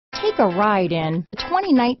Take a ride in the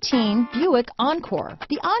 2019 Buick Encore.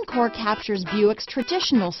 The Encore captures Buick's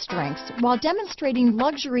traditional strengths while demonstrating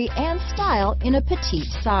luxury and style in a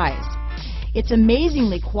petite size. It's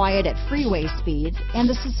amazingly quiet at freeway speeds, and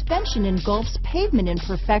the suspension engulfs pavement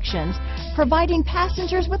imperfections, providing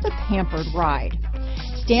passengers with a pampered ride.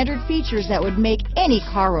 Standard features that would make any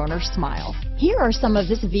car owner smile. Here are some of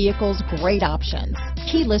this vehicle's great options: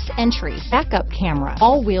 keyless entry, backup camera,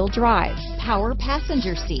 all-wheel drive, power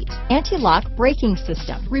passenger seat, anti-lock braking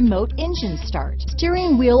system, remote engine start,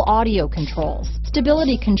 steering wheel audio controls,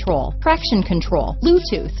 stability control, traction control,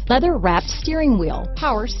 Bluetooth, leather-wrapped steering wheel,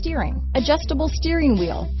 power steering, adjustable steering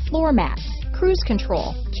wheel, floor mats, cruise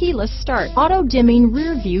control, keyless start, auto-dimming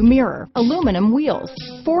rear view mirror, aluminum wheels,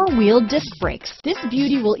 four-wheel disc brakes. This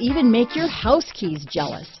beauty will even make your house keys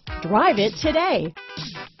jealous. Drive it today.